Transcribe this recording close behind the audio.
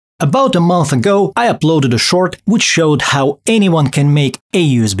About a month ago, I uploaded a short which showed how anyone can make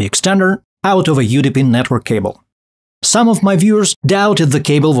a USB extender out of a UTP network cable. Some of my viewers doubted the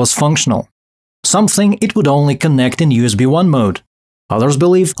cable was functional. Some think it would only connect in USB 1 mode. Others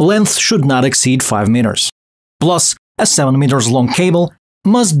believe length should not exceed 5 meters. Plus, a 7 meters long cable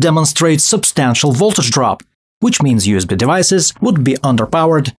must demonstrate substantial voltage drop, which means USB devices would be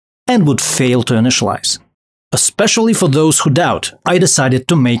underpowered and would fail to initialize. Especially for those who doubt, I decided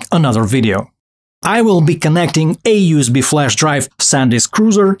to make another video. I will be connecting a USB flash drive SanDisk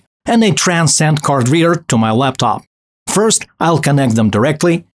Cruiser and a Transcend card reader to my laptop. First, I'll connect them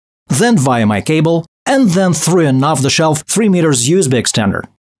directly, then via my cable, and then through an off-the-shelf 3 meters USB extender.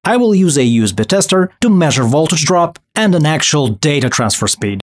 I will use a USB tester to measure voltage drop and an actual data transfer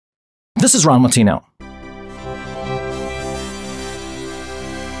speed. This is Ron Martino.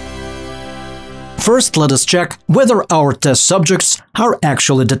 First, let us check whether our test subjects are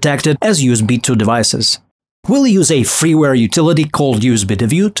actually detected as USB 2 devices. We'll use a freeware utility called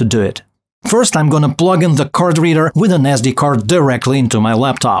USB to do it. First, I'm gonna plug in the card reader with an SD card directly into my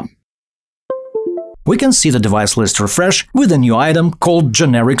laptop. We can see the device list refresh with a new item called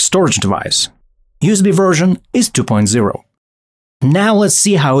Generic Storage Device. USB version is 2.0. Now let's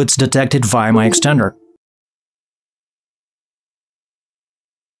see how it's detected via my extender.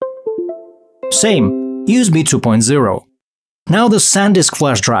 Same, USB 2.0. Now the SanDisk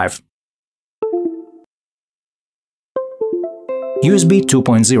flash drive. USB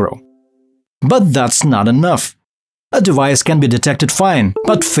 2.0. But that's not enough. A device can be detected fine,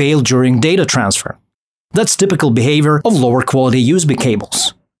 but fail during data transfer. That's typical behavior of lower quality USB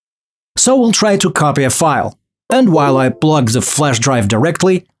cables. So we'll try to copy a file, and while I plug the flash drive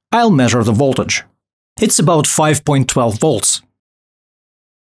directly, I'll measure the voltage. It's about 5.12 volts.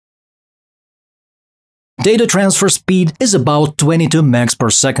 Data transfer speed is about 22 megs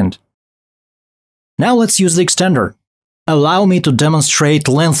per second. Now let's use the extender. Allow me to demonstrate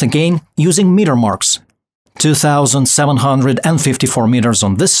length again using meter marks. 2,754 meters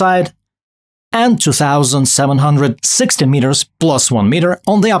on this side, and 2,760 meters plus 1 meter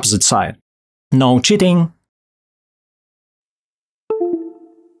on the opposite side. No cheating.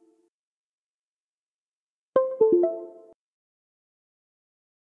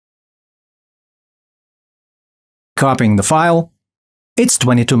 Copying the file, it's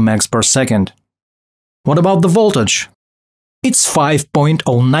 22 megs per second. What about the voltage? It's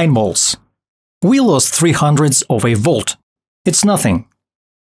 5.09 volts. We lost 0.03 of a volt. It's nothing.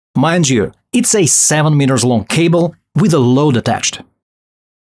 Mind you, it's a 7 meters long cable with a load attached.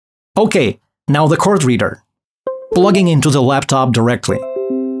 Okay, now the card reader. Plugging into the laptop directly.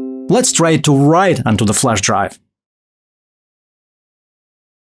 Let's try to write onto the flash drive.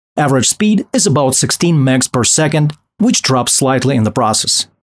 Average speed is about 16 megs per second, which drops slightly in the process.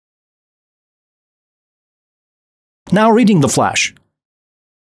 Now reading the flash.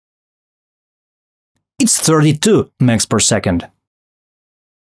 It's 32 megs per second.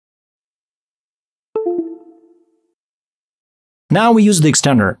 Now we use the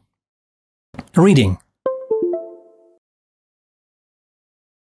extender. Reading.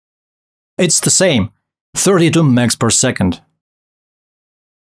 It's the same, 32 megs per second.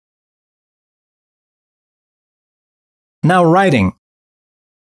 Now writing.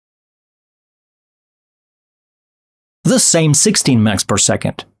 The same 16 megs per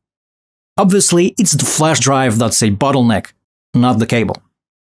second. Obviously, it's the flash drive that's a bottleneck, not the cable.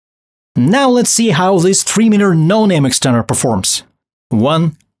 Now let's see how this 3 meter no-name extender performs.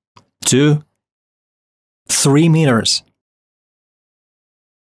 1, 2, 3 meters.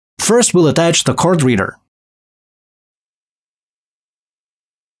 First, we'll attach the card reader.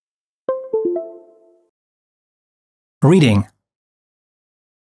 Reading.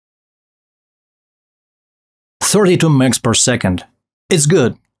 32 megs per second. It's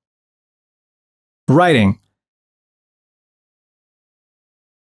good. Writing.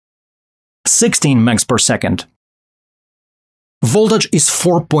 16 megs per second. Voltage is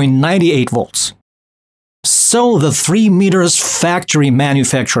 4.98 volts. So the 3 meters factory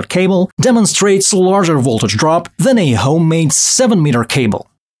manufactured cable demonstrates larger voltage drop than a homemade 7 meter cable.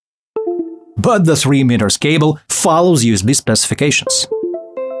 But the 3 meters cable follows USB specifications.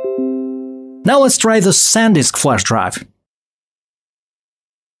 Now let's try the SanDisk flash drive.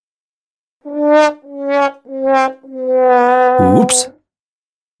 Oops!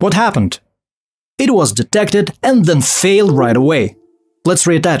 What happened? It was detected and then failed right away. Let's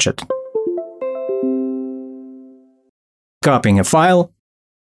reattach it. Copying a file.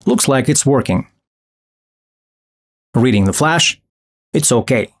 Looks like it's working. Reading the flash. It's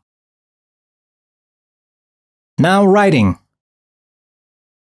okay. Now writing.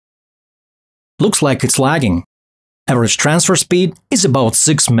 Looks like it's lagging. Average transfer speed is about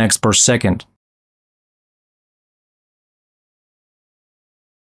 6 megs per second.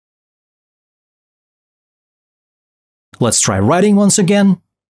 Let's try writing once again.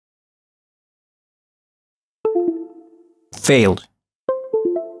 Failed.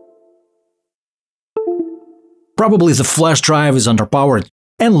 Probably the flash drive is underpowered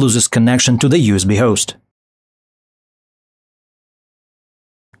and loses connection to the USB host.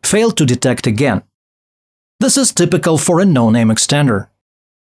 Failed to detect again. This is typical for a no-name extender.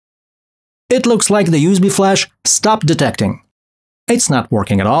 It looks like the USB flash stopped detecting. It's not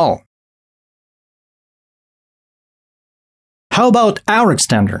working at all. How about our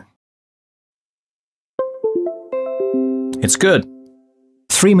extender? It's good.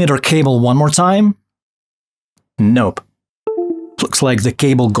 3-meter cable one more time? Nope. Looks like the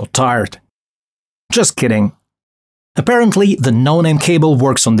cable got tired. Just kidding. Apparently, the no-name cable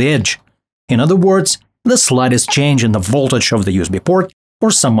works on the edge. In other words, the slightest change in the voltage of the USB port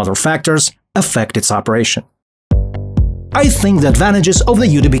or some other factors affect its operation. I think the advantages of the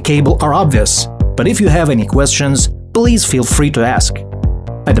UTP cable are obvious, but if you have any questions, please feel free to ask.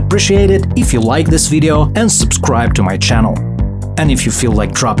 I'd appreciate it if you like this video and subscribe to my channel. And if you feel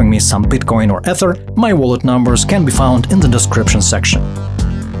like dropping me some Bitcoin or Ether, my wallet numbers can be found in the description section.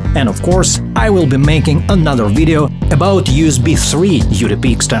 And of course, I will be making another video about USB 3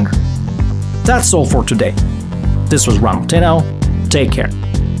 UTP extender. That's all for today. This was Ron Martino. Take care.